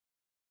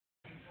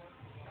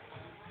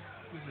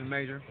Mack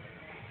Major.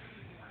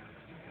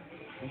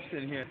 I'm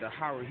sitting here at the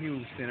Howard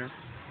Hughes Center,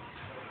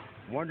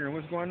 wondering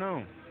what's going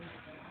on.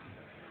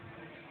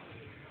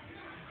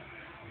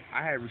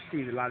 I had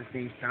received a lot of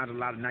things, found a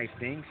lot of nice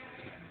things,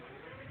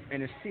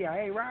 and the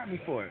CIA robbed me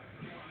for it.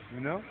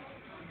 You know,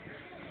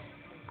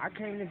 I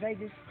came to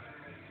Vegas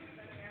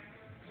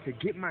to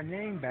get my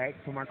name back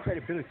for my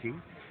credibility,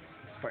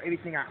 for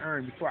everything I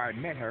earned before I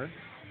met her,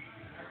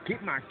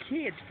 get my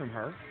kids from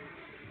her,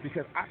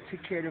 because I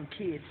took care of them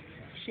kids.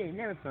 She ain't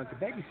never found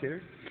the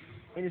babysitter,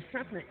 and there's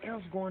something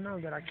else going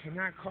on that I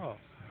cannot call.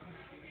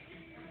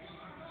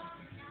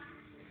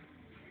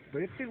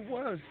 But if it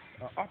was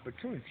an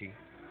opportunity,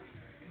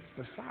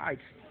 besides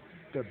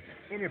the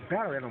inner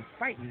battle that I'm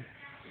fighting,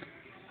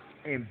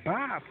 and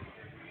Bob,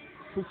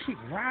 who keep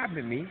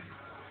robbing me,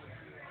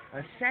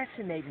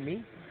 assassinating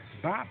me,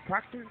 Bob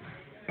Proctor,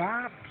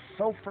 Bob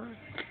Sofer,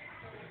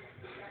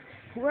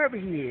 whoever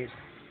he is,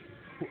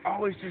 who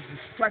always just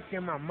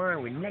distracting my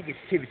mind with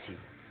negativity.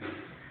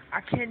 I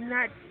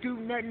cannot do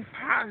nothing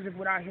positive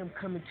without him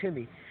coming to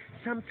me,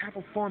 some type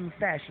of form and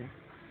fashion,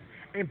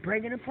 and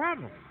bringing a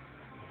problem.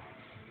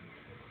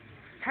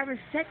 Having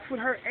sex with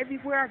her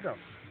everywhere I go.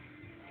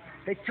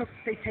 They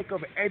take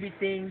over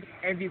everything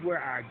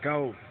everywhere I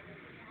go.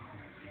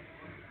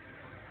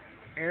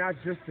 And I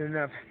just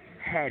enough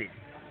had it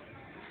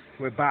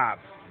with Bob,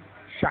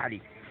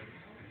 Shotty,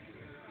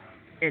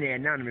 and the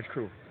anonymous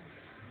crew.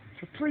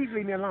 So please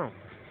leave me alone.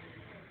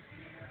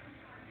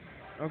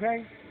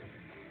 Okay?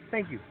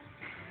 Thank you.